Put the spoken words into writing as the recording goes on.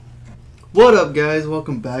What up, guys?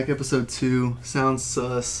 Welcome back. Episode 2, Sounds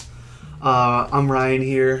Sus. I'm Ryan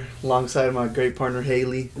here, alongside my great partner,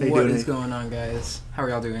 Haley. How you doing? What is going on, guys? How are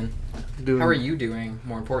y'all doing? How are you doing,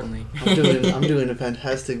 more importantly? I'm doing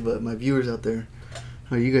fantastic, but my viewers out there,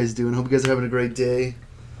 how are you guys doing? Hope you guys are having a great day.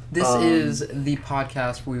 This is the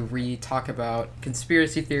podcast where we talk about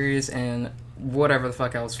conspiracy theories and whatever the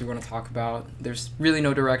fuck else we want to talk about. There's really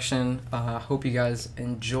no direction. Hope you guys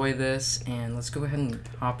enjoy this, and let's go ahead and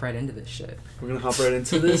hop right into this shit. We're gonna hop right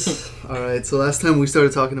into this. Alright, so last time we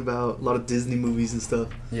started talking about a lot of Disney movies and stuff.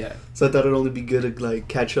 Yeah. So I thought it'd only be good to like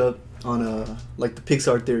catch up on the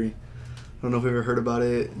Pixar theory. I don't know if you've ever heard about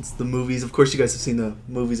it. It's the movies. Of course, you guys have seen the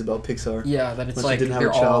movies about Pixar. Yeah, that it's like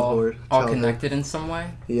they're all connected in some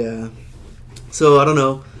way. Yeah. So I don't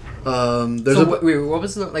know. What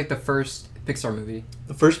was the first Pixar movie?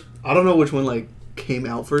 The first, I don't know which one came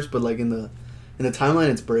out first, but in the timeline,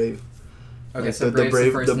 it's Brave. Okay, so the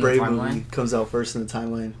Brave the movie comes out first in the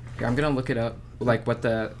timeline. Yeah, I'm gonna look it up,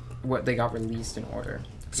 what they got released in order.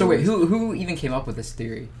 So wait, who even came up with this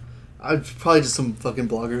theory? Probably just some fucking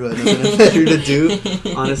blogger who had nothing better to do,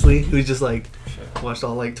 honestly, who just watched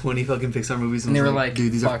all 20 fucking Pixar movies and they were like,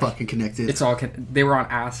 dude, these are fucking connected. It's all they were on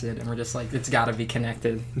acid and we're just like, it's gotta be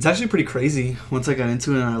connected. It's actually pretty crazy once I got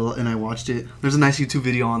into it and I watched it. There's a nice YouTube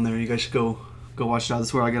video on there. You guys should go watch it out.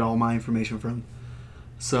 That's where I get all my information from.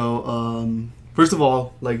 So first of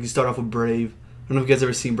all, you start off with Brave. I don't know if you guys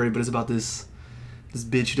ever seen Brave, but it's about this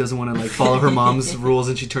bitch who doesn't want to follow her mom's rules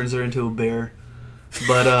and she turns her into a bear.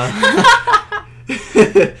 But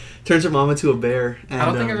turns her mom into a bear. And, I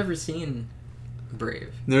don't think I've ever seen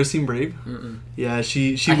Brave. Never seen Brave? Mm-mm. Yeah,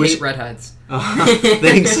 she I hate redheads.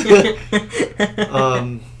 Thanks.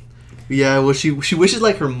 Yeah, well, she wishes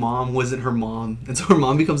her mom wasn't her mom, and so her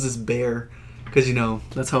mom becomes this bear, because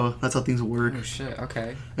that's how things work. Oh shit.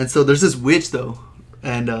 Okay. And so there's this witch though,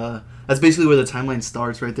 and that's basically where the timeline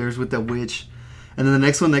starts. Right there's with that witch, and then the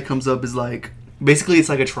next one that comes up is basically it's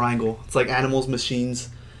like a triangle. It's animals, machines,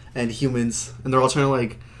 and humans, and they're all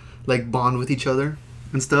trying to bond with each other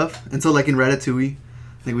and stuff. And so in Ratatouille,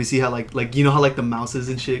 we see how how the mouses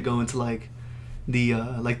and shit go into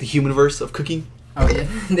the human verse of cooking. Oh yeah,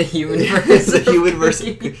 the human verse. The human verse.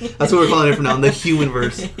 That's what we're calling it from now on, the human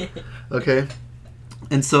verse. Okay,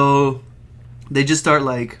 and so they just start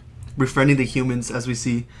befriending the humans as we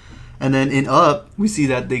see. And then in Up, we see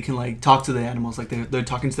that they can talk to the animals, they're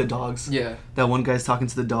talking to the dogs. Yeah. That one guy's talking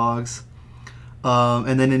to the dogs.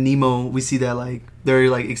 And then in Nemo, we see that they're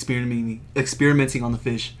experimenting on the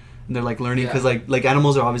fish, and they're learning because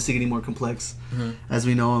animals are obviously getting more complex as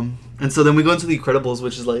we know them. And so then we go into The Incredibles,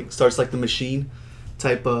 which is starts the machine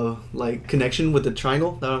type of connection with the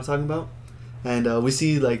triangle that I'm talking about, and we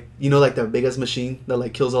see that big ass machine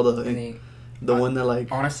that kills all the one that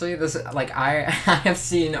honestly, this I have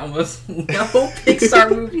seen almost no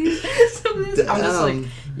Pixar movies. So I'm just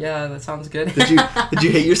yeah, that sounds good. Did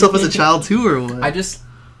you hate yourself as a child too, or what? I just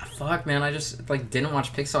didn't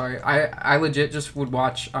watch Pixar. I legit just would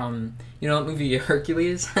watch that movie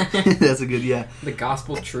Hercules. That's a good The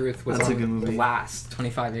Gospel Truth was a good movie. Last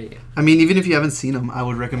 25/8. I mean, even if you haven't seen them, I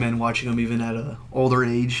would recommend watching them even at a older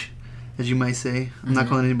age, as you might say. I'm not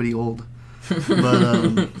calling anybody old,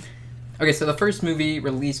 but. Okay, so the first movie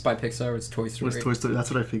released by Pixar was Toy Story.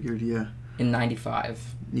 That's what I figured, yeah. In 95.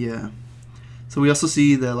 Yeah. So we also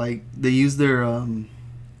see that, they use their,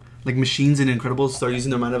 machines in Incredibles start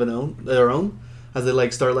using their mind of their own, as they,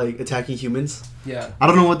 start, attacking humans. Yeah. I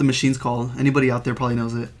don't know what the machine's called. Anybody out there probably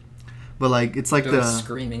knows it. But, it's they're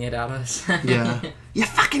screaming it at us. Yeah. You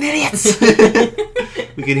fucking idiots!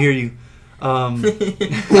 We can hear you. Loud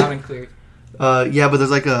and clear. Yeah, but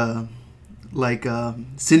there's,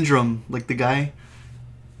 Syndrome, the guy.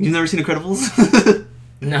 You've never seen Incredibles?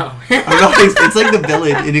 No. I don't know, it's the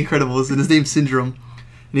villain in Incredibles, and his name's Syndrome.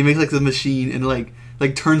 And he makes the machine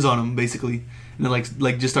and turns on him basically, and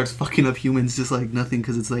then just starts fucking up humans just nothing,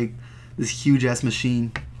 because it's this huge ass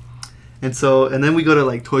machine. And then we go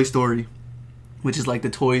to Toy Story, which is the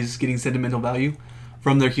toys getting sentimental value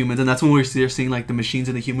from their humans, and that's when we're seeing the machines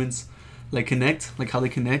and the humans connect, how they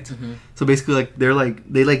connect. Mm-hmm. So basically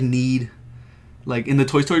they need. In the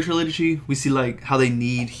Toy Story trilogy, we see how they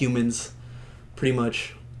need humans, pretty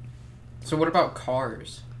much. So what about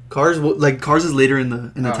Cars? Cars is later in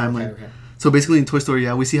the timeline. Okay. So basically in Toy Story,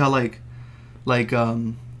 yeah, we see how the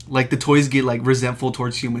toys get resentful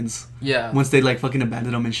towards humans. Yeah. Once they fucking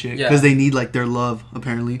abandon them and shit, because they need their love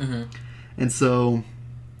apparently. Mm-hmm. And so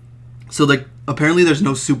apparently there's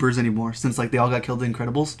no supers anymore since they all got killed in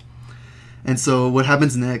Incredibles. And so what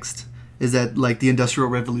happens next is that the Industrial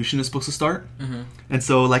Revolution is supposed to start. Mm-hmm. And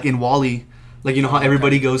so in WALL-E, how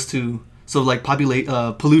everybody goes to So like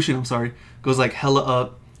pollution. I'm sorry, goes like hella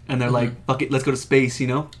up, and they're like, fuck it, let's go to space. You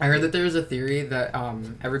know. I heard that there was a theory that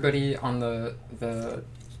everybody on the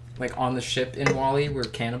like on the ship in WALL-E were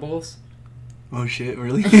cannibals. Oh shit!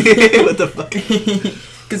 Really? What the fuck?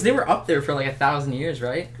 Because they were up there for like 1,000 years,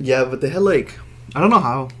 right? Yeah, but they had like, I don't know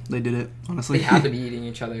how they did it. Honestly, they had to be eating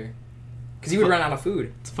each other. Because he would run out of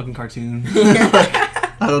food. It's a fucking cartoon.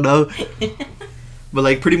 I don't know. But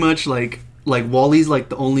like pretty much like WALL-E's like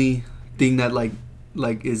the only thing that like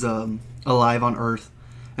is alive on Earth,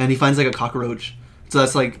 and he finds like a cockroach. So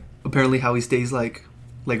that's like apparently how he stays like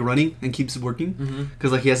running and keeps working,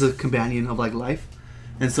 because like he has a companion of like life.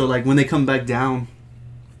 And so like when they come back down,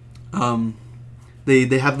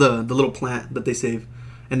 they have the little plant that they save,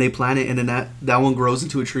 and they plant it, and then that one grows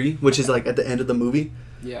into a tree, which is like at the end of the movie.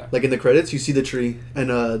 Yeah. Like in the credits, you see the tree,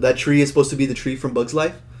 and that tree is supposed to be the tree from Bug's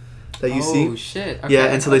Life that you see. Oh shit! Okay,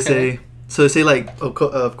 yeah, and so they say like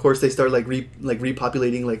of course they start like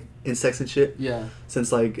repopulating like insects and shit. Yeah.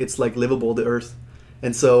 Since like it's like livable, the Earth,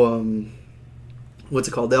 and so what's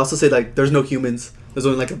it called? They also say like there's no humans. There's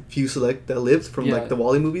only like a few select that lived from like the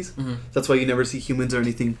WALL-E movies. That's why you never see humans or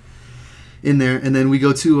anything in there. And then we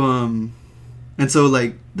go to and so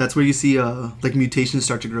like that's where you see like mutations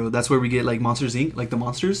start to grow. That's where we get like Monsters Inc. Like the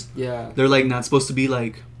monsters. Yeah. They're like not supposed to be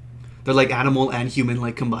like, they're like animal and human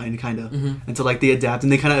like combined kind of. And so like they adapt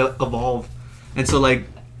and they kind of evolve. And so like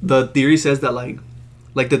the theory says that like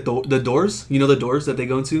the doors, you know, the doors that they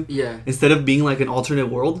go into. Yeah. Instead of being like an alternate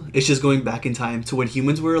world, it's just going back in time to when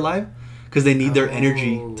humans were alive. Because they need their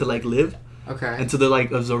energy to like live. Okay. And so they're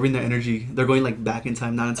like absorbing their energy. They're going like back in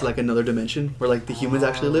time, not into like another dimension where like the humans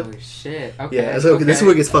actually live. Oh shit. Okay. Yeah. So this is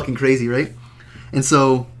where it gets fucking crazy, right? And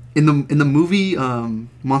so in the movie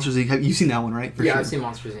Monsters Inc. Have you seen that one, right? For sure. I've seen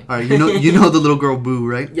Monsters Inc. All right. You know the little girl Boo,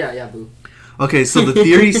 right? Yeah. Boo. Okay. So the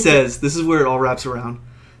theory says, this is where it all wraps around.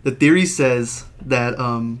 The theory says that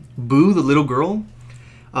Boo, the little girl,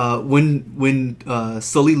 when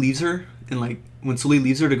Sully leaves her and like. When Sully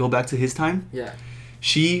leaves her to go back to his time,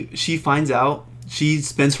 she finds out, she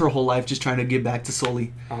spends her whole life just trying to get back to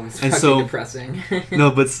Sully. Oh, it's fucking depressing. No,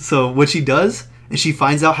 but so what she does is she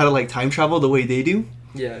finds out how to like time travel the way they do.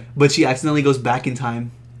 Yeah. But she accidentally goes back in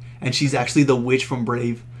time, and she's actually the witch from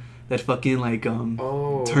Brave, that fucking like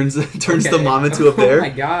turns the mom into a bear. Oh my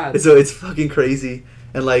god. And so it's fucking crazy.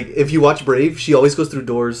 And like if you watch Brave, she always goes through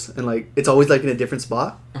doors, and like it's always like in a different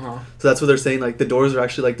spot. So that's what they're saying. Like the doors are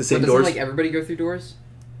actually like the same doors. Like everybody go through doors?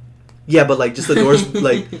 Yeah, but like just the doors.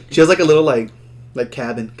 Like she has like a little like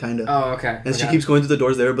cabin kind of. Oh, okay. And she keeps going through the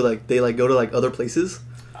doors there, but like they like go to like other places.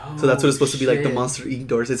 Oh, so that's what it's supposed to be like the Monster Inc.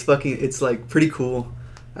 doors. It's like pretty cool.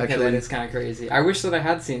 Actually, okay, that is kind of crazy. I wish that I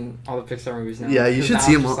had seen all the Pixar movies now. Yeah, you should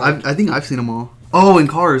see them all. Like... I think I've seen them all. Oh, and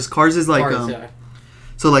Cars. Cars is like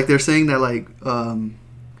so like they're saying that like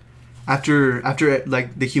after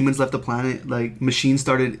like the humans left the planet, like machines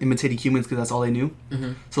started imitating humans because that's all they knew.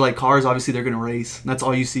 So like cars, obviously they're gonna race. That's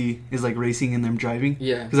all you see is like racing and them driving.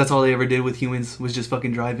 Yeah. Because that's all they ever did with humans was just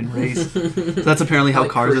fucking drive and race. So that's apparently how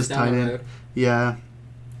like Cars is tied in. Yeah.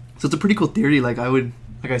 So it's a pretty cool theory. Like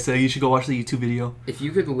I said, you should go watch the YouTube video. If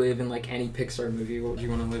you could live in like any Pixar movie, what would you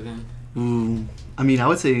want to live in? Ooh, I mean,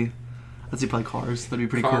 I'd say probably Cars. That'd be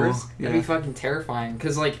pretty cool. Yeah. That'd be fucking terrifying.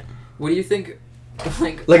 Cause like, what do you think?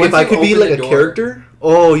 Like if I could be like a character?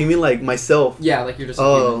 Oh, you mean like myself? Yeah, like you're just.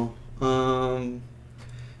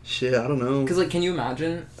 Shit, I don't know. Cause like, can you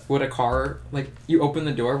imagine what a car like? You open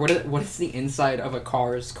the door. What is the inside of a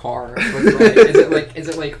car's car? Is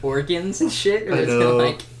it like organs and shit? Or I know.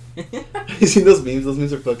 Is it like... You seen those memes? Those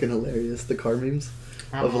memes are fucking hilarious. The car memes.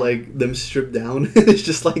 Of like them stripped down. It's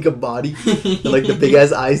just like a body and like the big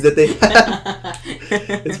ass eyes that they have.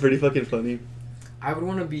 It's pretty fucking funny. I would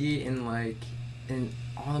want to be in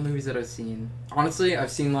all the movies that I've seen. Honestly,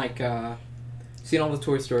 I've seen like seen all the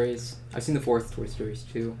Toy Stories. I've seen the fourth Toy Stories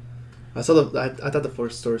too. I thought the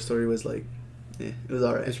fourth Toy Story was like, it was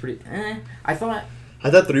alright. It was pretty. I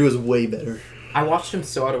thought 3 was way better. I watched them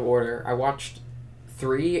so out of order. I watched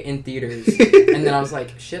 3 in theaters, and then I was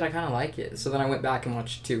like, shit, I kind of like it. So then I went back and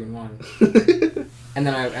watched 2 and 1, and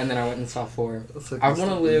then I went and saw 4. I want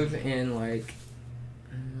to live in like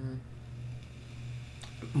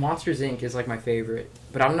Monsters Inc. is like my favorite,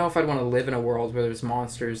 but I don't know if I'd want to live in a world where there's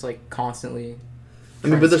monsters like constantly. I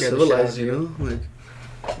mean, but they're civilized, you know. Like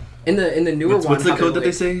in the newer one. What's the code that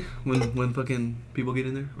they say when fucking people get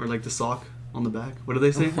in there, or like the sock on the back? What do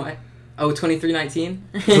they say? What? Oh, 2319?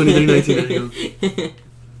 2319, there you go.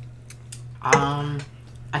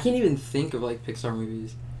 I can't even think of, like, Pixar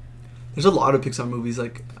movies. There's a lot of Pixar movies,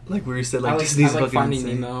 like where you said, like, Disney's fucking Finding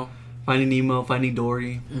insane. Nemo. Finding Nemo, Finding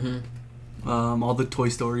Dory. All the Toy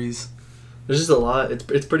Stories. There's just a lot.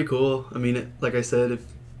 It's pretty cool. I mean, like I said, if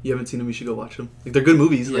you haven't seen them, you should go watch them. Like, they're good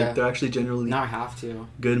movies. Yeah. Like, they're actually generally Now I have to.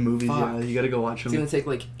 good movies. Fuck. Yeah, you gotta go watch It's them. gonna take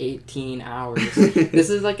like 18 hours. This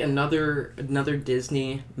is like another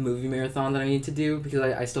Disney movie marathon that I need to do because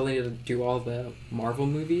I still need to do all the Marvel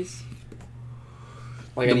movies.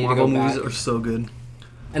 Like The I need Marvel to go movies back. are so good.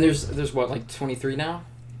 And there's what, like 23 now?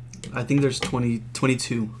 I think there's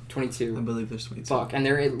 22. 22. I believe there's 22. Fuck, and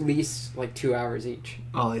they're at least like 2 hours each.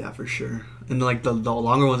 Oh yeah, for sure. And like the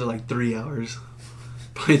longer ones are like 3 hours,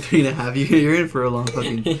 probably 3.5. You're in for a long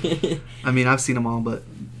fucking. I mean, I've seen them all, but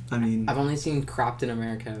I mean, I've only seen Captain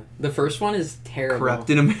America. The first one is terrible.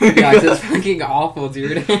 Captain America. Yeah, it's just fucking awful,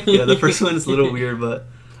 dude. Yeah, the first one is a little weird, but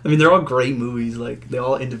I mean, they're all great movies. Like, they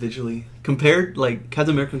all individually compared, like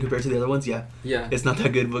Captain America compared to the other ones. Yeah, Yeah. it's not that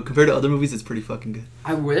good, but compared to other movies, it's pretty fucking good.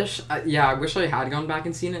 I wish I had gone back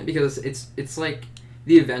and seen it because it's like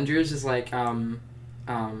the Avengers is like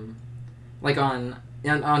like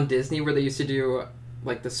on Disney where they used to do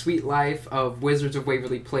like the Sweet Life of Wizards of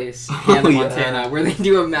Waverly Place, Hannah yeah. Montana, where they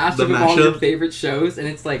do a mashup The of all your mashup? favorite shows, and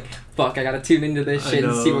it's like, fuck, I gotta tune into this I shit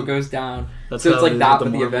and see know. what goes down. That's So how it's like it is that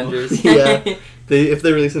with with the Marvel. Avengers. Yeah. If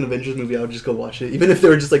they release an Avengers movie, I would just go watch it, even if they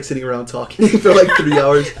were just like sitting around talking for like 3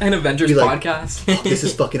 hours. An Avengers Be like, podcast. "Fuck, this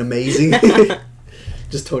is fucking amazing."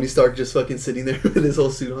 Just Tony Stark just fucking sitting there with his whole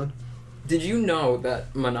suit on. Did you know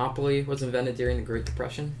that Monopoly was invented during the Great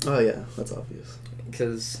Depression? Oh yeah, that's obvious.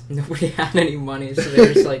 Because nobody had any money, so they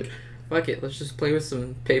were just like, fuck it, let's just play with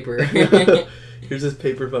some paper. Here's this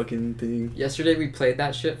paper fucking thing. Yesterday we played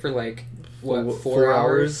that shit for like, what, 4 4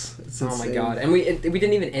 hours? It's Oh my insane. god. And we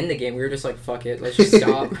didn't even end the game, we were just like, fuck it, let's just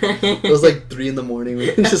stop. It was like 3 in the morning.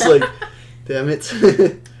 We were just like, damn it.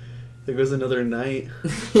 There goes another night.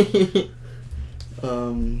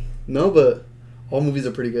 No, but all movies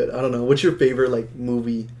are pretty good. I don't know. What's your favorite like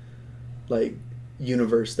movie, like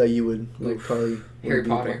universe that you would like probably? Harry would be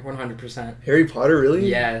Potter, part- 100%. Harry Potter, really?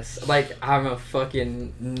 Yes, like I'm a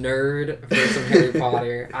fucking nerd for some Harry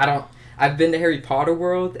Potter. I've been to Harry Potter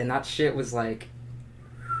World, and that shit was like,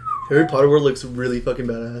 Harry Potter World looks really fucking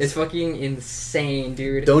badass. it's fucking insane,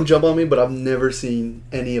 dude. Don't jump on me, but I've never seen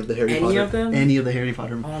any of the Harry Any Potter. of them? Any of the Harry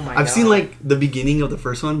Potter. Oh my I've god. seen like the beginning of the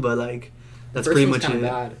first one, but like that's The first pretty one's much kinda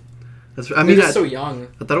it. bad. That's. I I mean, was so young.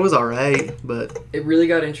 I thought it was alright, but It really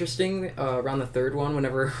got interesting around the third one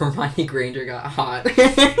whenever Hermione Granger got hot.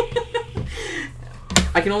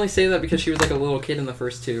 I can only say that because she was like a little kid in the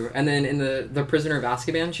first two. And then in the Prisoner of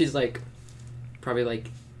Azkaban, she's like probably like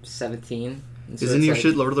 17. And so isn't it's your like,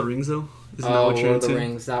 shit Lord of the Rings though? Isn't that oh, what you're Lord of the into?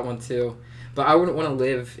 Rings, that one too. But I wouldn't want to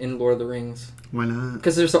live in Lord of the Rings. Why not?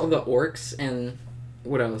 Because there's all the orcs and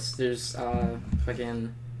what else? There's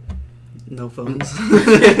fucking... No phones.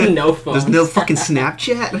 No phones. There's no fucking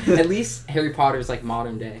Snapchat. At least Harry Potter's like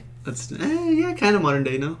modern day. That's yeah, kind of modern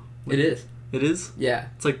day, no? It is. It is. Yeah.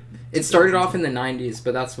 It's like It started off in the 90s,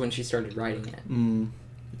 but that's when she started writing it.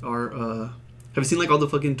 have you seen like all the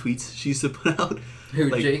fucking tweets she used to put out? Who,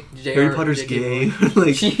 Like, J.R. Harry Potter's J.K. gay. Rowling?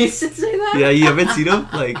 Like, She used to say that? yeah, you haven't seen them?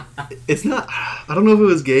 Like, it's not. I don't know if it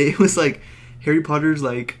was gay. It was like Harry Potter's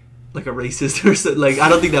like a racist or something. Like, I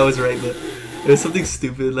don't think that was right, but it was something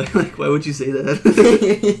stupid. Like why would you say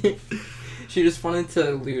that? She just wanted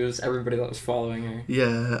to lose everybody that was following her.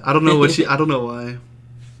 Yeah, I don't know what she. I don't know why.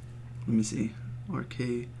 Let me see.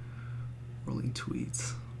 RK Rolling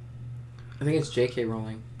tweets. I think it's J.K.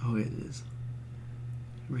 Rowling. Oh, it is.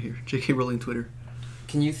 Right here. JK Rowling Twitter.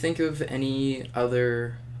 Can you think of any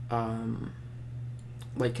other,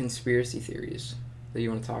 like, conspiracy theories that you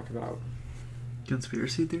want to talk about?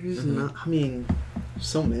 Conspiracy theories? Mhm. Not, I mean,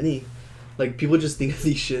 so many. Like, people just think of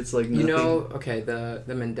these shits like nothing. You know, okay, the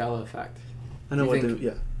Mandela effect. I know you what think- they.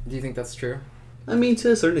 Yeah. Do you think that's true? I mean,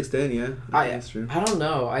 to a certain extent, yeah. I think that's true. I don't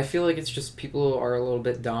know. I feel like it's just people are a little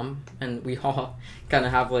bit dumb, and we all kind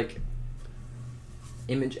of have like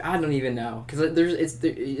image. I don't even know because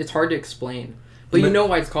it's hard to explain. But you know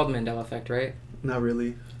why it's called the Mandela effect, right? Not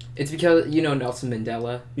really. It's because you know Nelson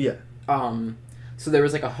Mandela. Yeah. So there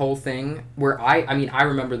was like a whole thing where I mean I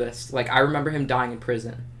remember this. Like I remember him dying in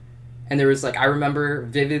prison. And there was, like, I remember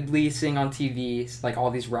vividly seeing on TV, like,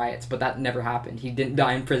 all these riots, but that never happened. He didn't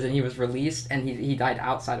die in prison. He was released, and he died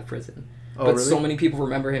outside of prison. Oh, but really? so many people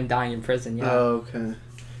remember him dying in prison, yeah. Oh, okay.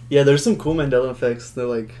 Yeah, there's some cool Mandela effects. They're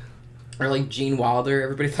like... Or, like, Gene Wilder.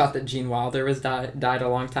 Everybody thought that Gene Wilder was died a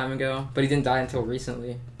long time ago, but he didn't die until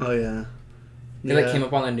recently. Oh, yeah. He, like, came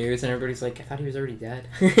up on the news, and everybody's like, I thought he was already dead.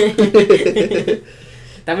 That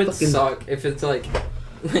would Fucking- suck if it's, like...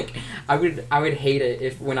 Like, I would hate it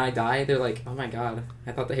if when I die, they're like, oh my god,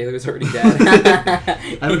 I thought the Haley was already dead. I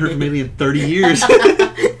haven't heard from Haley in 30 years. He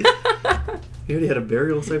already had a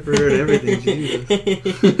burial site for her and everything.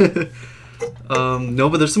 Jesus. No,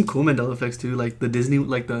 but there's some cool Mandela effects too, like the Disney,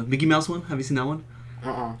 like the Mickey Mouse one. Have you seen that one?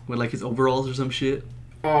 With like his overalls or some shit.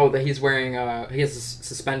 Oh, that he's wearing. He has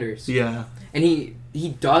suspenders. Yeah. And he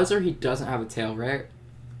does or he doesn't have a tail, right?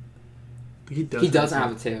 He does. He doesn't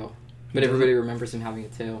have a tail, but everybody remembers him having a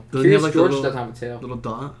tail. Doesn't he have, Curious like, a George little- doesn't have a tail. Little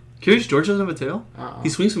dot. Curious George doesn't have a tail. He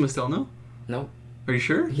swings from his tail, no? Nope. Are you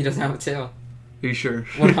sure? He doesn't have a tail. Are you sure?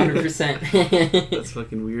 100%. That's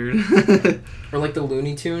fucking weird. Or like the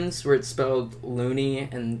Looney Tunes, where it's spelled loony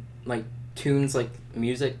and like tunes, like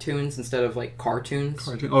music tunes instead of like cartoons.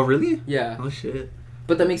 Cartoon. Oh, really? Yeah. Oh, shit.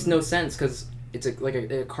 But that makes no sense because it's like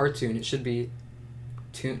a cartoon. It should be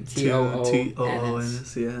Tooons,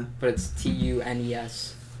 T-O-O-N-S, yeah. but it's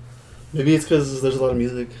Tunes. Maybe it's because there's a lot of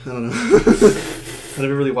music. I don't know. I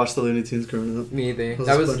never really watched the Looney Tunes growing up. Me either.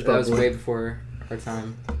 I was That a was SpongeBob boy. way before our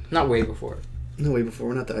time. Not way before. No, way before.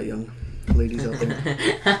 We're not that young. Ladies out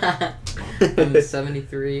there. I'm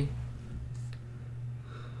 73.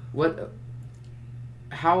 What?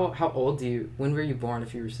 How old do you? When were you born?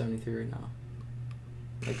 If you were 73 right now,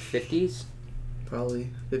 like 50s? Probably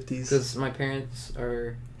 50s. Because my parents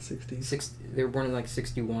are 60s. They were born in like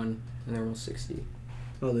 61, and they're almost 60.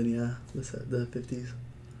 Oh, then yeah. The 50s.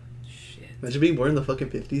 Shit. Imagine being born in the fucking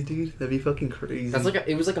 50s, dude. That'd be fucking crazy. That's like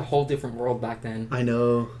it was like a whole different world back then. I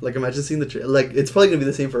know. Like, imagine seeing like, it's probably gonna be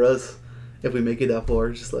the same for us if we make it that far.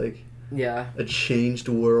 Just like Yeah. a changed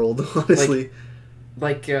world, honestly.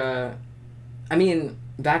 Like I mean,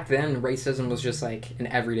 back then racism was just like an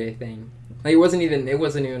everyday thing. Like it wasn't even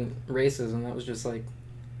racism. That was just like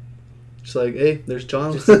Just like, hey, there's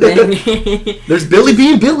John. just a thing. There's Billy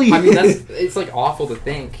being Billy. I mean, it's like awful to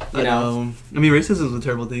think, you know. I mean, racism is a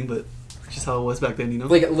terrible thing, but it's just how it was back then, you know.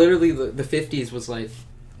 Like literally, the 50s was like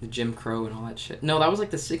Jim Crow and all that shit. No, that was like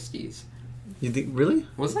the 60s. You think really?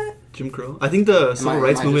 Was that? Jim Crow? I think the civil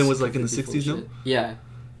rights Am I movement just was like in the completely 60s, no? full of shit? Yeah.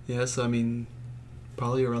 Yeah, so I mean,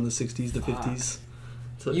 probably around the 60s, the Fuck. 50s.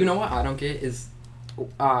 So, You know what I don't get is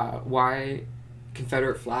why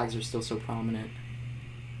Confederate flags are still so prominent.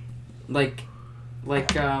 Like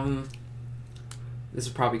this is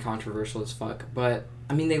probably controversial as fuck, but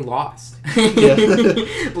I mean they lost. Yeah.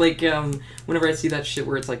 Like whenever I see that shit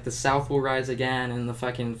where it's like the South will rise again and the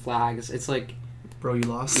fucking flags, it's like bro, you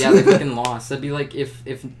lost. yeah, they fucking lost. That'd be like if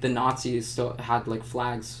the Nazis still had like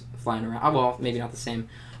flags flying around. Oh, well, maybe not the same.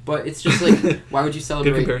 But it's just like, why would you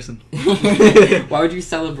celebrate? Good comparison. Why would you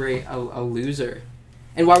celebrate a loser?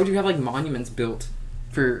 And why would you have like monuments built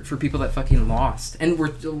for people that fucking lost and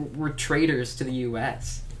were traitors to the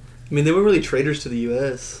U.S.? I mean, they weren't really traitors to the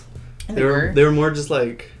U.S. And They were more just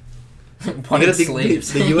like wanted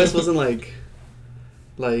slaves. The U.S. wasn't like.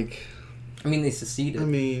 I mean, they seceded. I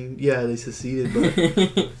mean, yeah, they seceded,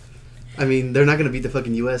 but I mean, they're not gonna beat the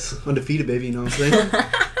fucking U.S. undefeated, baby. You know what I'm saying?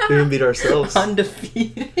 We're gonna beat ourselves.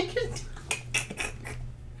 Undefeated.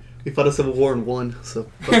 We fought a civil war and won, so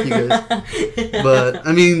fuck you guys. But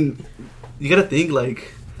I mean, you gotta think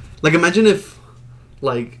like imagine if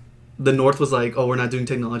like the North was like, oh, we're not doing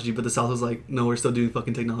technology, but the South was like, no, we're still doing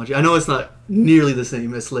fucking technology. I know it's not nearly the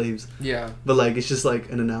same as slaves, Yeah. but like it's just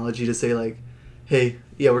like an analogy to say like, hey,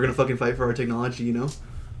 yeah, we're gonna fucking fight for our technology, you know?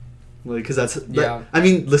 Like, cause Yeah. I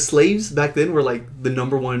mean, the slaves back then were like the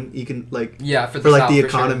number one Yeah, for the for like South, the for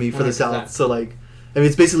economy sure. for the 100%. South. So like, I mean,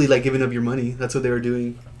 it's basically like giving up your money. That's what they were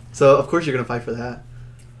doing. So of course you're gonna fight for that.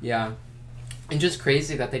 Yeah. And just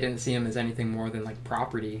crazy that they didn't see him as anything more than like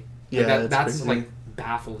property. Like, Yeah, that's crazy. like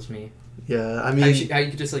baffles me. Yeah, I How mean, you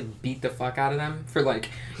could just like beat the fuck out of them for like,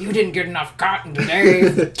 you didn't get enough cotton today.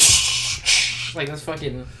 Like that's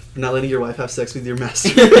fucking not letting your wife have sex with your master.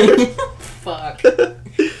 fuck.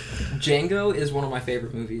 Django is one of my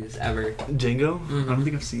favorite movies ever. Django? Mhm. I don't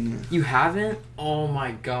think I've seen it. You haven't? Oh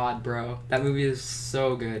my god, bro. That movie is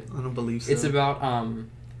so good. I don't believe so.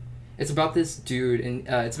 It's about this dude and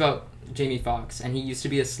it's about Jamie Foxx, and he used to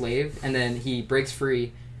be a slave and then he breaks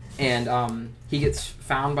free and he gets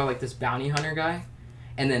found by like this bounty hunter guy,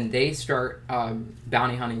 and then they start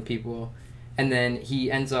bounty hunting people, and then he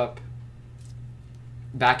ends up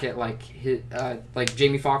back at like his like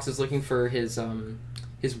Jamie Foxx is looking for his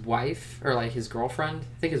wife or like his girlfriend,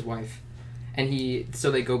 I think his wife, and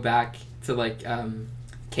so they go back to like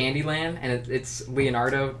Candyland, and it's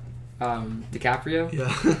Leonardo DiCaprio.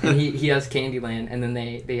 Yeah. And he has Candyland, and then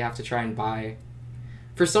they have to try and buy.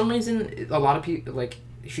 For some reason, a lot of people like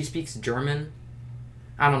she speaks German.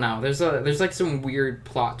 I don't know. There's like some weird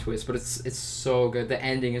plot twist, but it's so good. The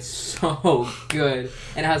ending is so good,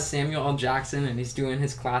 and it has Samuel L. Jackson, and he's doing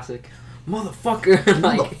his classic motherfucker.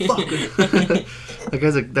 Like, Motherfucker.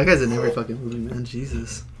 that guy's in every fucking movie, man.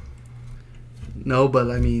 Jesus. No,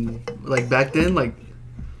 but I mean, like back then, like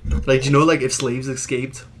you know, like if slaves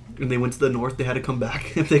escaped and they went to the north, they had to come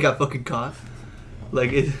back if they got fucking caught.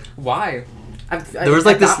 Like it. Why? There was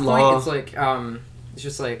like this law. It's like it's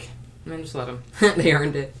just like, man, just let them. They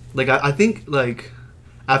earned it. Like I think like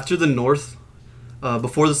after the North,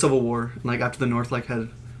 before the Civil War, like after the North like had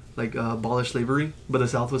like abolished slavery, but the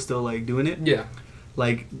South was still like doing it. Yeah.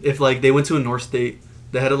 Like if like they went to a North state,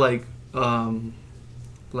 they had to like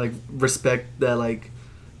respect that like,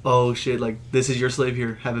 oh shit, like this is your slave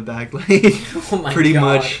here, have it back. Like oh my pretty God.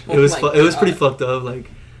 much. Oh It was my it was God. pretty fucked up. Like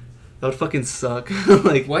that would fucking suck.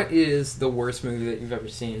 Like What is the worst movie that you've ever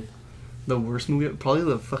seen? the worst movie, probably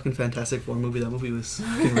the fucking Fantastic Four movie. That movie was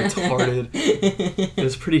fucking retarded. It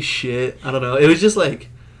was pretty shit. I don't know. It was just like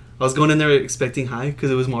I was going in there expecting high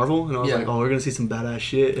because it was Marvel, and I was Yeah. like, oh, we're gonna see some badass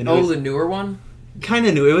shit. And Oh, the newer one? kind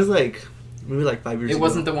of new. It was like maybe like 5 years ago. It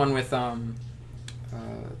wasn't the one with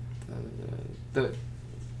the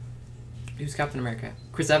who's Captain America?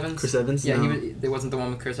 Chris Evans. Chris Evans. Yeah, No. it wasn't the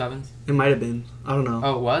one with Chris Evans. It might have been. I don't know.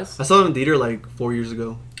 Oh, it was. I saw it in theater like 4 years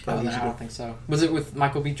ago. Oh, 5 then years I ago. don't think so. Was it with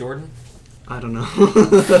Michael B. Jordan? I don't know.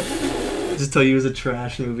 Just tell you it was a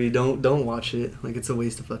trash movie. Don't watch it. Like it's a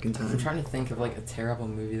waste of fucking I'm time. trying to think of like a terrible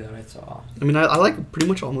movie that I saw. I mean, I like pretty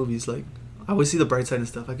much all movies. Like I always see the bright side and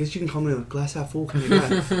stuff. I guess you can call me a glass half full kind of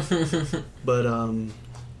guy. But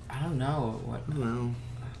I don't know what. I don't know.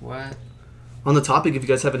 What? On the topic, if you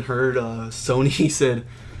guys haven't heard, Sony said,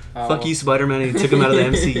 "Fuck Oh. you, Spider-Man," and he took him out of the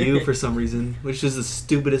MCU for some reason, which is the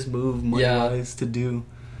stupidest move money-wise to do.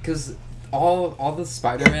 Because all the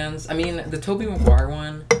Spider-Mans, I mean, the Tobey Maguire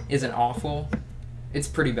one isn't awful. It's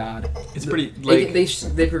pretty bad. It's pretty like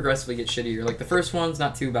They progressively get shittier. Like the first one's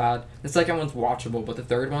not too bad. The second one's watchable, but the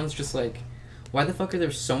third one's just like, why the fuck are there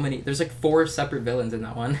so many? There's like 4 separate villains in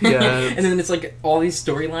that one. Yeah. And then it's like all these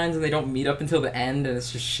storylines and they don't meet up until the end and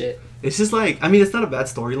it's just shit. it's just like I mean, it's not a bad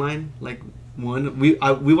storyline. Like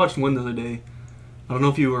we watched one the other day. I don't know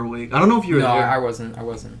if you were awake. I don't know if you were No, there. I wasn't.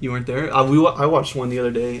 You weren't there. I watched one the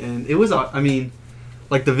other day, and it was. I mean,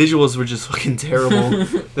 like the visuals were just fucking terrible.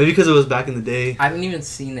 Maybe because it was back in the day. I haven't even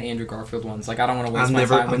seen the Andrew Garfield ones. Like I don't want to waste I've my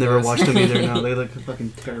never time with never those. watched them either. Now they look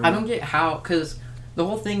fucking terrible. I don't get how, because the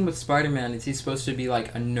whole thing with Spider-Man is he's supposed to be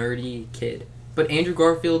like a nerdy kid, but Andrew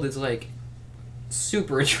Garfield is like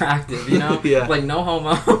super attractive, you know? Yeah. Like no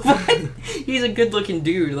homo. He's a good-looking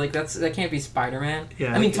dude. Like that can't be Spider-Man.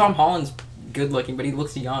 Yeah. I mean, Tom Holland's good-looking, but he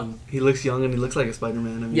looks young. He looks young and he looks like a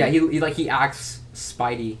Spider-Man. I mean, Yeah, he acts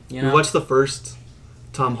Spidey. You know? We watched the first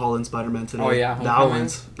Tom Holland Spider-Man today. Oh, yeah, that Homecoming?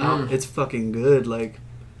 one's it's fucking good. Like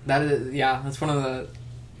That is, yeah, that's one of the.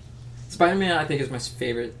 Spider-Man, I think, is my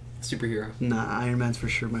favorite superhero. nah, Iron Man's for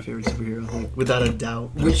sure my favorite superhero, like without a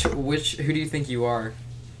doubt. Who do you think you are?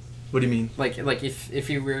 What do you mean? Like if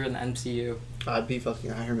you were in the MCU, I'd be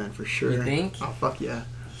fucking Iron Man for sure. You think? Oh fuck yeah.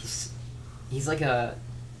 he's like a.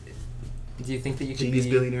 Do you think that you could Genius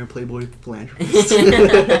be billionaire playboy philanthropist.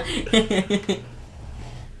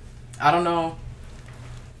 I don't know.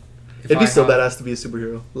 It'd be so badass to be a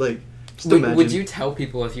superhero. Like, just imagine. Would you tell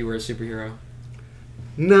people if you were a superhero?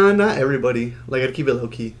 Nah, not everybody. Like, I'd keep it low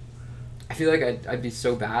key. I feel like I'd be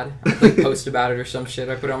so bad. I'd like post about it or some shit.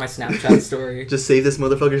 I put it on my Snapchat story. Just save this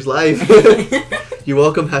motherfucker's life. You're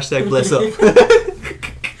welcome. Hashtag bless up.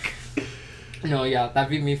 No, yeah, that'd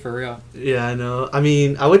be me for real. Yeah, I know. I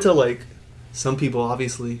mean, I would tell like some people,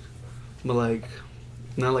 obviously, but like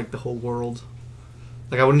not like the whole world.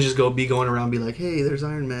 Like, I wouldn't just be going around and be like, hey, there's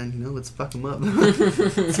Iron Man, you know, let's fuck him up.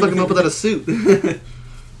 Let's fuck him up without a suit.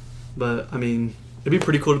 But, I mean, it'd be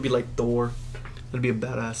pretty cool to be like Thor. That'd be a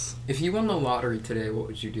badass. If you won the lottery today, what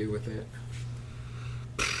would you do with it?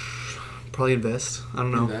 Probably invest. I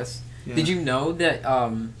don't know. Invest? Yeah. Did you know that,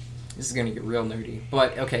 this is gonna get real nerdy,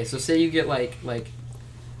 but, okay, so say you get like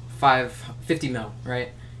 50 mil, right?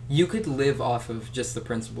 You could live off of just the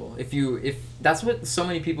principal. If that's what so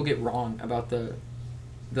many people get wrong about the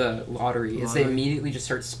lottery, is they immediately just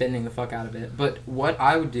start spending the fuck out of it. But what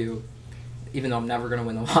I would do, even though I'm never gonna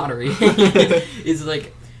win the lottery, is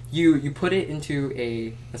like you put it into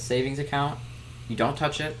a savings account, you don't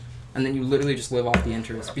touch it, and then you literally just live off the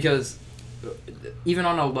interest. Because even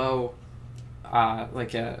on a low,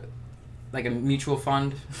 like a mutual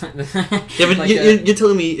fund, Yeah, but like you're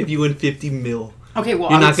telling me if you win 50 mil, okay,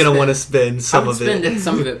 well, you're not going to want to spend some of spend it.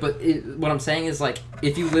 some of it, but what I'm saying is, like,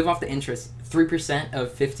 if you live off the interest, 3%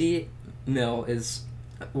 of 50 mil is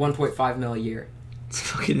 1.5 mil a year. It's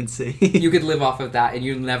fucking insane. You could live off of that, and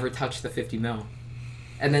you never touch the 50 mil.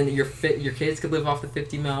 And then your kids could live off the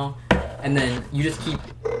 50 mil, and then you just keep.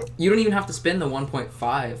 You don't even have to spend the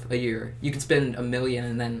 1.5 a year. You can spend $1 million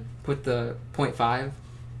and then put the 0.5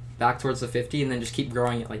 back towards the 50, and then just keep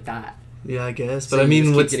growing it like that. Yeah, I guess. So But I you mean,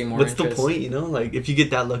 just keep what's getting more the interest. point, you know? Like, if you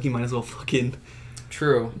get that lucky, might as well fucking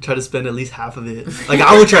True. Try to spend at least half of it. Like,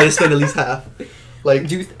 I would try to spend at least half.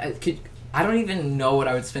 Like, I don't even know what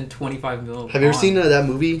I would spend 25 mil. Have you ever seen that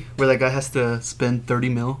movie where that guy has to spend 30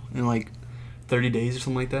 mil in like 30 days or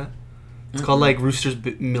something like that? It's called like Rooster's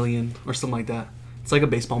Million or something like that. It's like a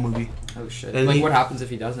baseball movie. Oh shit! And like, what happens if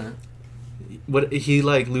he doesn't? What he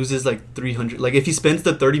like loses like 300. Like if he spends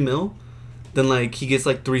the 30 mil, then like he gets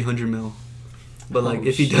like 300 mil. But like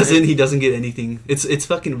if he doesn't, he doesn't get anything. It's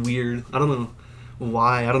fucking weird. I don't know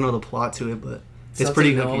why. I don't know the plot to it, but so it's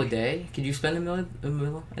pretty. A mil a day? Could you spend a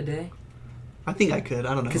mil a day? I think I could.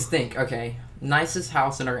 I don't know. Cause think, okay, nicest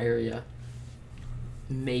house in our area,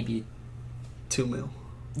 maybe 2 mil.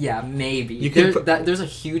 Yeah, maybe. There's a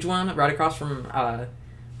huge one right across from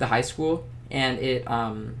the high school, and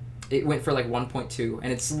it went for like 1.2,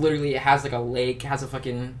 and it's literally, it has like a lake, has a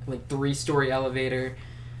fucking like 3-story elevator.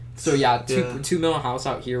 So yeah, 2 mil house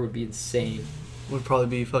out here would be insane. Would probably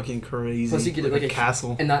be fucking crazy. Plus you get like a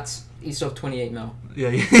castle, and you still have 28 mil. Yeah,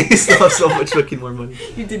 you still have so much fucking more money.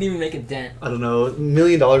 You didn't even make a dent. I don't know. $1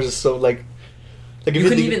 million is so like if you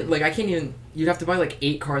couldn't even like, I can't even. You'd have to buy like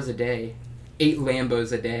 8 cars a day. 8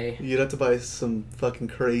 Lambos a day. You'd have to buy some fucking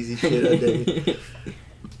crazy shit a day.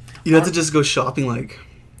 You'd have to just go shopping. Like,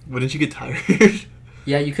 wouldn't you get tired?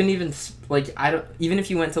 Yeah, you couldn't even like. I don't. Even if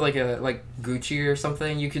you went to like Gucci or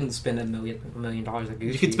something, you couldn't spend $1 million at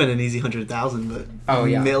Gucci. You could spend an easy 100,000, but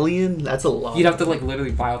 $1 million? That's a lot. You'd have to like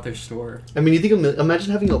literally buy out their store. I mean, you think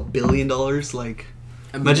imagine having $1 billion, like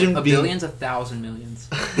imagine a billion's 1,000 millions.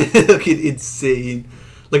 Okay, insane.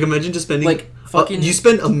 Like imagine just spending like fucking. You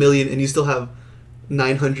spend $1 million and you still have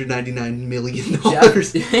 $999 million.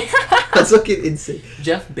 That's fucking insane.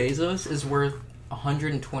 Jeff Bezos is worth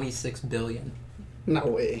 126 billion. No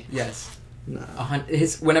way. Yes. Nah.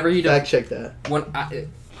 Whenever he fact check that.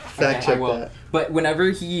 Fact check that. But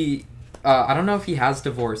whenever he, I don't know if he has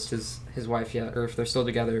divorced his wife yet, or if they're still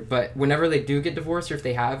together. But whenever they do get divorced, or if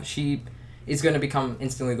they have, she is going to become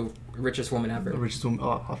instantly the richest woman ever. The richest woman,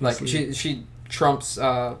 obviously. Like she trumps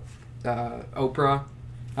Oprah.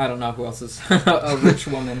 I don't know who else is a rich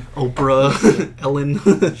woman. Oprah, Ellen.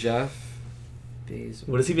 Jeff Bezos.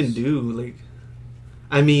 What does he even do? Like,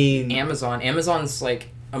 I mean, Amazon's like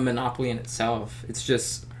a monopoly in itself.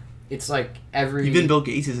 It's like every. Even Bill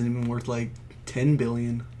Gates isn't even worth like 10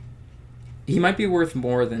 billion. He might be worth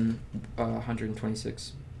more than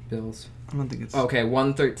 126 bills. I don't think it's. Okay,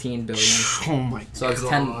 113 billion. Oh my god. So I was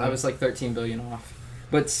 10. I was like 13 billion off,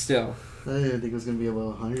 but still. I didn't think it was gonna be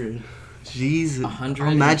about 100. Jesus.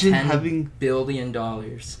 100. Imagine having $1 billion.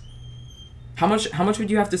 How much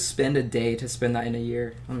would you have to spend a day to spend that in a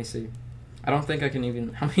year? Let me see. I don't think I can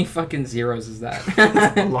even. How many fucking zeros is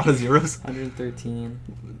that? A lot of zeros. 113.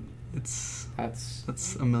 That's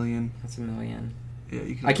 $1 million. That's $1 million. Yeah,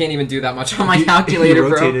 you can. I can't even do that much on my calculator, you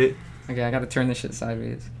rotate bro. It. Okay, I gotta turn this shit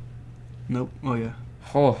sideways. Nope. Oh yeah.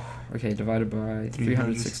 Oh, okay. Divided by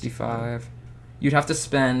 365. You'd have to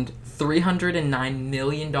spend $309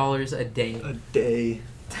 million a day. A day.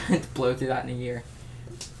 To blow through that in a year.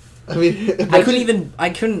 I mean, I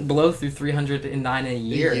couldn't blow through 309 a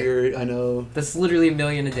year. A year, I know. That's literally $1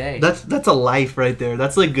 million a day. That's a life right there.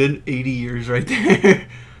 That's like good 80 years right there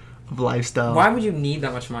of lifestyle. Why would you need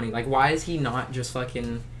that much money? Like, why is he not just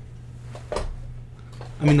fucking?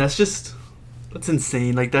 I mean, that's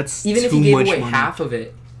insane. Like, that's even too if he gave much away money. half of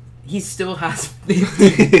it, he still has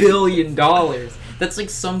 $50 billion. That's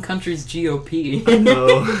like some country's GOP. I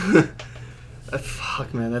know.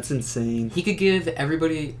 Fuck, man, that's insane. He could give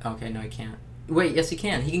everybody. Okay, no, he can't. Wait, yes, he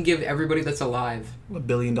can. He can give everybody that's alive $1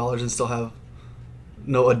 billion and still have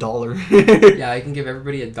 $1. Yeah, he can give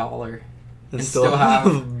everybody $1 and still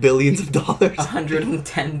have billions of dollars.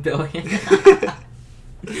 110 billion.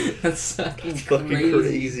 That's fucking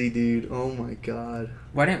crazy, dude. Oh my god.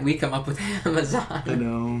 Why didn't we come up with Amazon? I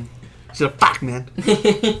know. So fuck, man.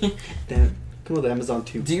 Damn. Come with Amazon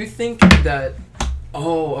too. Do you think that?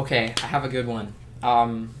 Oh, okay. I have a good one.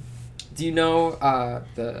 Do you know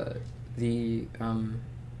the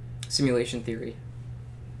simulation theory?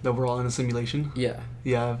 That we're all in a simulation? Yeah.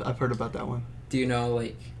 Yeah, I've heard about that one. Do you know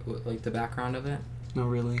like the background of it? No,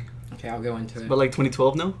 really. Okay, I'll go into it. But like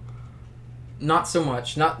 2012, no? Not so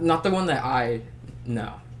much. Not the one that I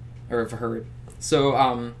know or have heard. So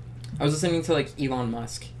I was listening to like Elon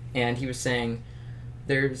Musk, and he was saying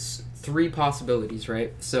there's 3 possibilities,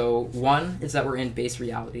 right? So 1 is that we're in base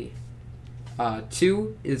reality.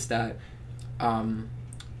 2 is that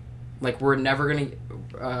like we're never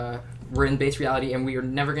gonna we're in base reality and we are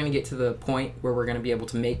never gonna get to the point where we're gonna be able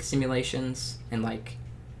to make simulations, and like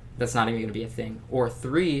that's not even gonna be a thing. Or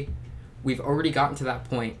 3, we've already gotten to that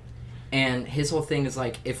point And his whole thing is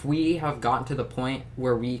like, if we have gotten to the point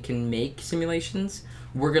where we can make simulations,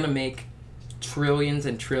 we're gonna make trillions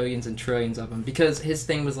and trillions and trillions of them. Because his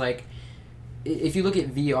thing was like, if you look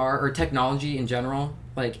at VR or technology in general,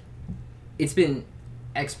 like, it's been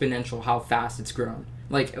exponential how fast it's grown.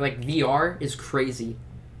 Like VR is crazy.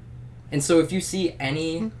 And so if you see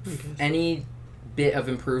any bit of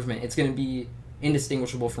improvement, it's going to be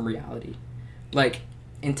indistinguishable from reality. Like,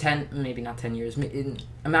 in 10, maybe not 10 years,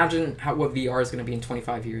 imagine what VR is going to be in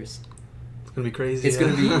 25 years. It's going to be crazy. It's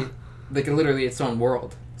going to be, like, literally its own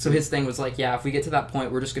world. So his thing was like, yeah, if we get to that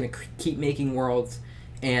point, we're just going to keep making worlds.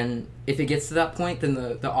 And if it gets to that point, then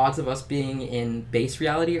the odds of us being in base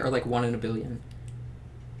reality are like 1 in a billion.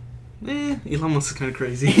 Elon Musk is kind of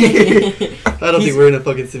crazy. I don't think we're in a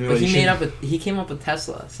fucking simulation. But he came up with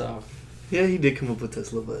Tesla, so... Yeah, he did come up with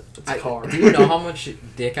Tesla, but it's a car. Do you know how much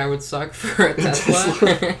dick I would suck for a Tesla?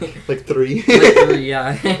 Like 3. Like 3,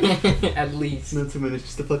 yeah. At least. Not 2 minutes,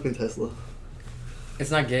 just a fucking Tesla. It's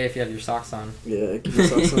not gay if you have your socks on. Yeah, keep your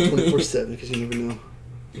socks on 24/7 because you never know.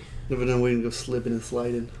 Never know when you go slipping and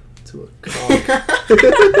sliding to a cock.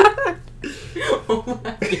 Oh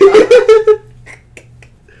my god.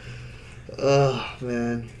 Oh,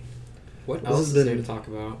 man. What else is there to talk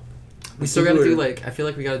about? We still gotta do, like, I feel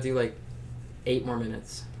like we gotta do, like, 8 more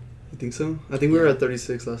minutes. You think so? I think we were at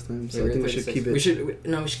 36 last time, so I think we should keep it. We should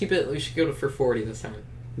keep it, we should go for 40 this time.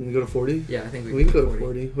 We can go to 40? Yeah, I think we can go to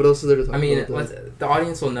 40. What else is there to talk about? I mean, the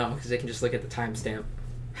audience will know, because they can just look at the timestamp.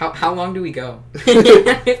 How long do we go?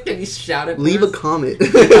 Can you shout it? Leave a comment.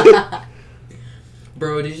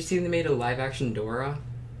 Bro, did you see they made a live action Dora?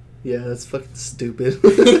 Yeah, that's fucking stupid.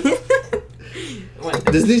 What?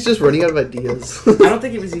 Disney's just running out of ideas. I don't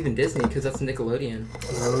think it was even Disney, because that's Nickelodeon.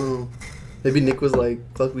 Oh. Maybe Nick was like,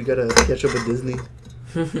 fuck, we gotta catch up with Disney.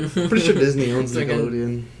 Pretty sure Disney owns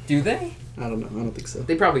Nickelodeon. Do they? I don't know. I don't think so.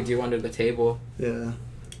 They probably do under the table. Yeah.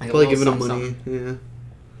 Like probably giving them money. Yeah.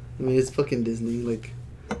 I mean, it's fucking Disney. Like,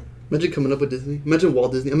 imagine coming up with Disney. Imagine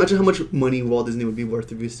Walt Disney. Imagine how much money Walt Disney would be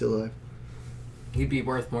worth if he was still alive. He'd be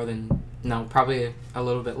worth more than... No, probably a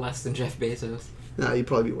little bit less than Jeff Bezos. Nah, he'd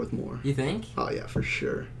probably be worth more. You think? Oh, yeah, for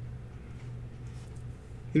sure.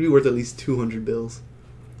 He'd be worth at least 200 bills.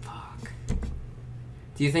 Fuck.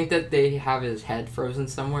 Do you think that they have his head frozen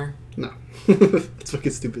somewhere? No. It's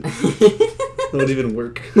fucking stupid. That won't even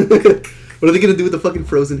work. What are they gonna do with the fucking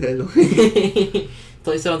frozen head?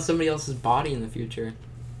 Place it on somebody else's body in the future.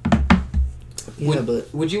 Yeah,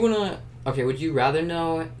 would you wanna... Okay, would you rather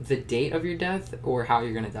know the date of your death or how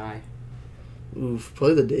you're gonna die? Oof,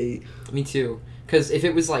 probably the date. Me too. Because if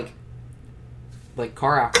it was like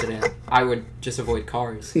car accident, I would just avoid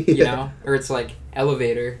cars, Yeah. you know? Or it's like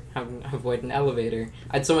elevator, avoid an elevator.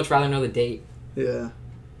 I'd so much rather know the date. Yeah.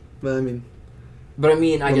 But I mean,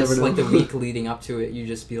 I guess like the week leading up to it, you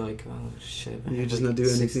just be like, oh shit. You just not do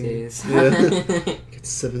 6 anything. days. Yeah. Get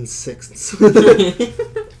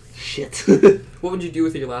 7/6. Shit. What would you do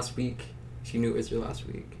with your last week if you knew it was your last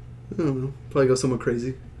week? I don't know. Probably go somewhere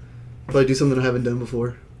crazy. Probably do something I haven't done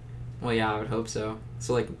before. Well, yeah, I would hope so.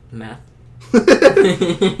 So, like, meth?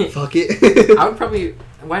 Fuck it. I would probably...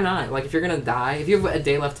 Why not? Like, if you're gonna die, if you have a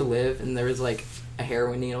day left to live and there was, like, a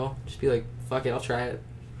heroin needle, just be like, fuck it, I'll try it.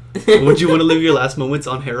 Would you want to live your last moments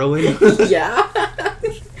on heroin? Yeah.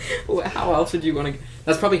 How else would you want to...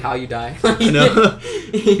 That's probably how you die. I know.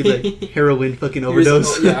 You'd like, heroin fucking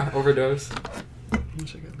overdose. Overdose. How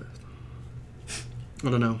much I got left? I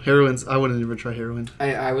don't know. Heroin's... I wouldn't ever try heroin.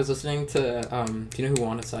 I was listening to... do you know who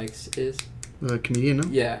Wanda Sykes is? A comedian, no?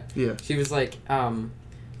 Yeah. Yeah. She was like...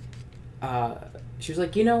 she was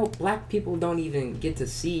like, you know, black people don't even get to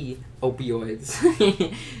see opioids.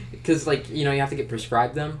 Because, like, you know, you have to get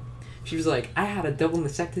prescribed them. She was like, I had a double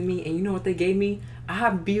mastectomy, and you know what they gave me?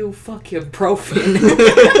 Ibuprofen.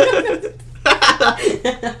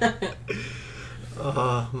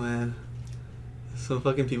 Oh, man. Some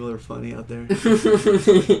fucking people are funny out there.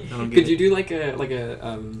 Could you do like a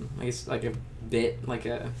I guess like a bit, like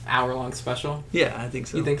a hour-long special? Yeah, I think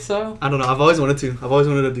so. You think so? I don't know. I've always wanted to. I've always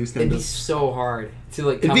wanted to do stand-up. It'd be so hard to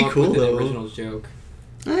like come It'd be up cool, with though. an original joke.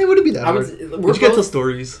 It wouldn't be that hard. But you gotta tell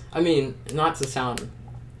stories. I mean, not to sound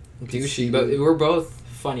douchey, but we're both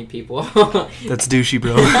funny people. That's douchey,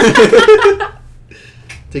 bro.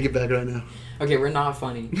 Take it back right now. Okay, we're not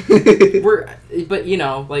funny. But you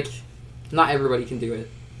know, like, not everybody can do it.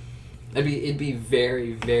 It'd be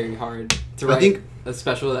very, very hard to write a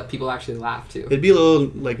special that people actually laugh to. It'd be a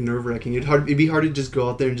little like nerve-wracking. It'd be hard to just go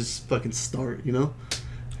out there and just fucking start, you know?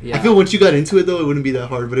 Yeah. I feel once you got into it though, it wouldn't be that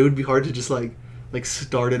hard, but it would be hard to just like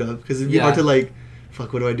start it up because it'd be hard to like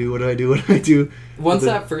fuck, what do I do? What do I do? What do I do? Once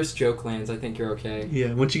that first joke lands, I think you're okay.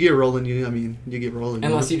 Yeah, once you get rolling, you get rolling.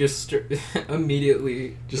 Unless you just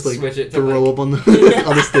immediately just like switch it to throw like... up on the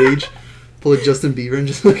on the stage, pull a Justin Bieber and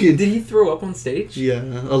just fucking. Did he throw up on stage? Yeah,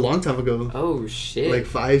 a long time ago. Oh shit! Like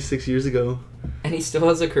 5-6 years ago. And he still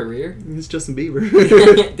has a career. It's Justin Bieber.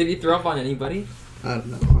 Did he throw up on anybody? I don't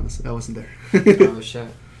know. Honestly, I wasn't there. Oh shit!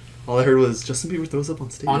 All I heard was Justin Bieber throws up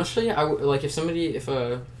on stage. Honestly, if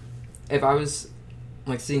I was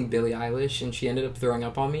like seeing Billie Eilish and she ended up throwing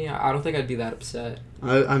up on me, I don't think I'd be that upset.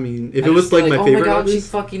 I mean, if it was like my oh favorite my god, artist, she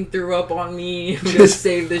fucking threw up on me. I'm gonna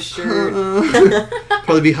save this shirt.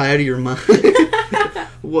 Probably be high out of your mind.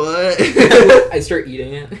 What? I start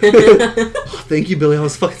eating it. Oh, thank you, Billy. I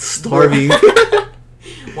was fucking starving.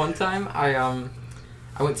 One time, I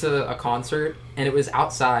went to a concert and it was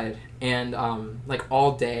outside, and like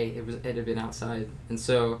all day it had been outside, and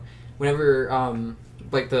so whenever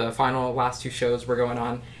like the last two shows were going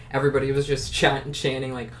on, everybody was just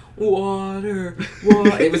chanting like water.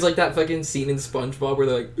 It was like that fucking scene in SpongeBob where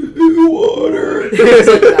they're like water. It was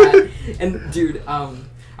like that. And dude,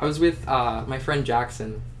 I was with my friend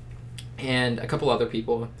Jackson and a couple other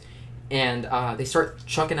people, and they start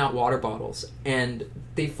chucking out water bottles, and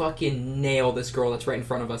they fucking nail this girl that's right in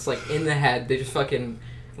front of us, like in the head. They just fucking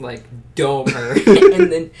like dome her.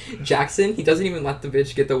 And then Jackson, he doesn't even let the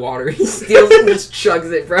bitch get the water. He steals and just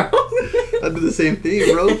chugs it, bro. I'd do the same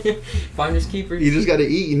thing, bro. Finders keepers. You just gotta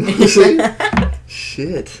eat, you know what I'm saying?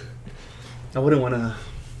 Shit. I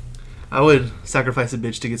would sacrifice a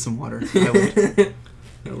bitch to get some water.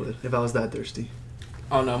 I would if I was that thirsty.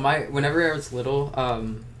 Oh no, whenever I was little,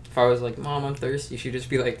 if I was like, Mom, I'm thirsty, she'd just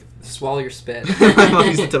be like, swallow your spit. My mom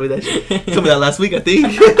used to tell me that shit. She told me that last week, I think.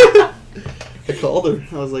 I called her.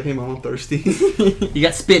 I was like, hey, Mom, I'm thirsty. You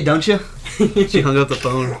got spit, don't you? She hung up the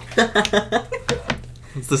phone.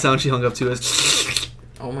 That's the sound she hung up to. Is.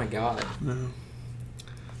 Oh my god. No.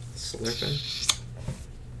 Slurping.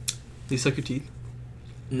 Do you suck your teeth?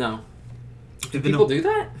 No. Do people do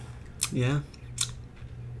that? Yeah.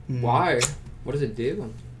 Why? What does it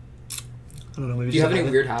do? I don't know. Maybe do you have any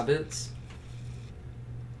weird habits?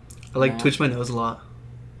 I like twitch my nose a lot.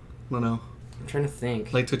 I don't know. I'm trying to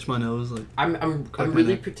think. Like twitch my nose. Like I'm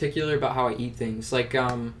really particular about how I eat things. Like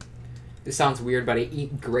this sounds weird, but I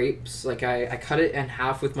eat grapes. Like I cut it in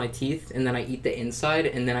half with my teeth, and then I eat the inside,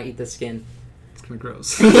 and then I eat the skin. It's kind of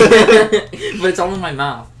gross. But it's all in my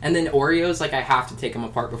mouth. And then Oreos, like I have to take them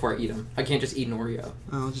apart before I eat them. I can't just eat an Oreo.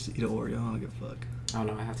 I'll just eat an Oreo. I don't give a fuck. Oh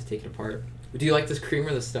no, I have to take it apart. Do you like this cream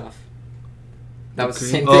or the stuff? That was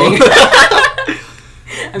cream? the same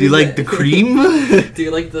thing. Do you like the cream? Do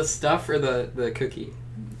you like the stuff or the cookie?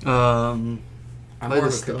 I'm more like of the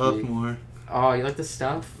a stuff cookie. more. Oh, you like the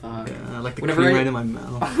stuff? Yeah, I like the Whenever cream I- right in my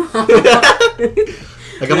mouth.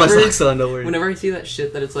 I got my socks on, don't worry. Whenever I see that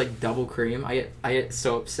shit that it's like double cream, I get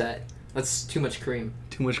so upset. That's too much cream.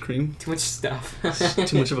 Too much cream? Too much stuff.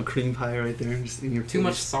 Too much of a cream pie right there. Just in your Too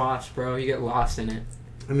much sauce, bro. You get lost in it.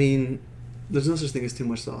 I mean, there's no such thing as too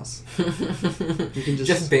much sauce. You can just...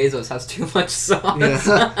 Jeff Bezos has too much sauce.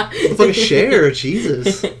 Yeah. Fucking share,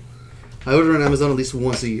 Jesus. I order on Amazon at least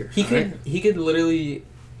once a year. He could literally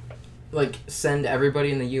like send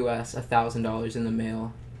everybody in the U.S. $1,000 in the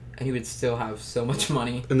mail, and he would still have so much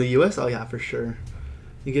money. In the U.S., oh yeah, for sure.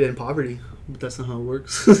 You get in poverty, but that's not how it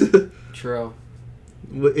works. True.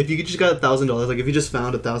 If you just got $1,000, like if you just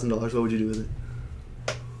found $1,000, what would you do with it?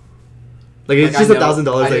 Like it's just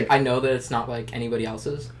 $1,000. Like I know that it's not like anybody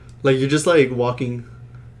else's. Like you're just like walking,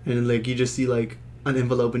 and like you just see like an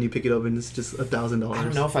envelope and you pick it up and it's just $1,000. I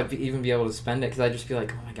don't know if I'd even be able to spend it because I'd just be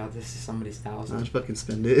like, oh my god, this is somebody's $1,000. I'll just fucking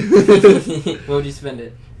spend it. What would you spend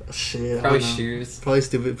it? Shit. Probably shoes. Probably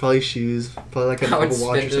stupid. Probably shoes. Probably like I would Apple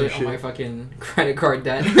Watch or spend some it on shit. my fucking credit card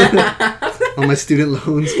debt. On my student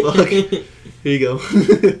loans. Fuck. Here you go.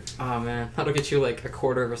 Oh man, that'll get you like a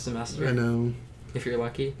quarter of a semester. I know. If you're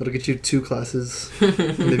lucky. That'll get you 2 classes.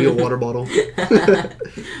 Maybe a water bottle. A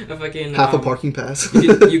fucking half a parking pass.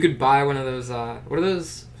 you could buy one of those. What are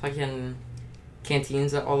those fucking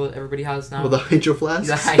canteens that everybody has now? Well, the hydro flasks.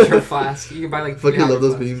 The hydro flask. You can buy like. I fucking love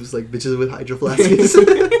those flasks. memes, like bitches with hydro flasks.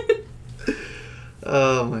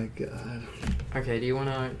 Oh my god. Okay, do you want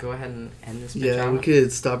to go ahead and end this? Yeah, we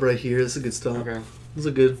could stop right here. This is a good stop. Okay. This is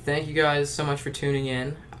a good. Thank you guys so much for tuning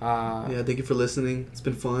in. Yeah, thank you for listening. It's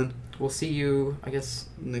been fun. We'll see you, I guess,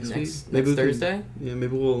 Next week. next Maybe we can- Thursday. Yeah,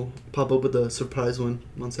 maybe we'll pop up with a surprise one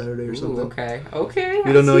on Saturday or something. Ooh, okay.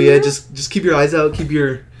 We don't know yet. Just keep your eyes out. Keep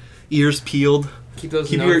your ears peeled. keep those.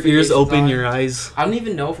 Keep your ears notifications open. on. Your eyes. I don't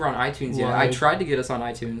even know if we're on iTunes yet. I Wide. tried to get us on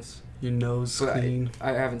iTunes, Your nose but clean.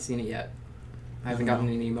 I haven't seen it yet. I haven't I don't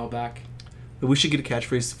gotten know. an email back. But we should get a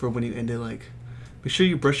catchphrase for when you end it, like, Make sure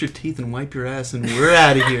you brush your teeth and wipe your ass, and we're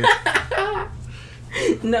out of here.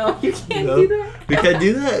 No, you can't do that. We can't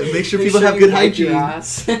do that. Make sure people have good hygiene.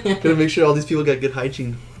 Gotta make sure all these people got good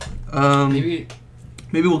hygiene.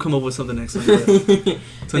 Maybe we'll come up with something next time.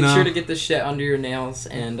 So make sure to get the shit under your nails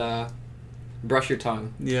and brush your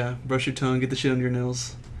tongue. Yeah, brush your tongue, get the shit under your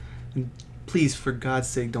nails. And please, for God's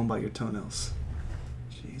sake, don't bite your toenails.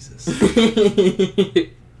 Jesus.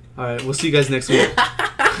 Alright, we'll see you guys next week.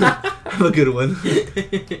 Have a good one.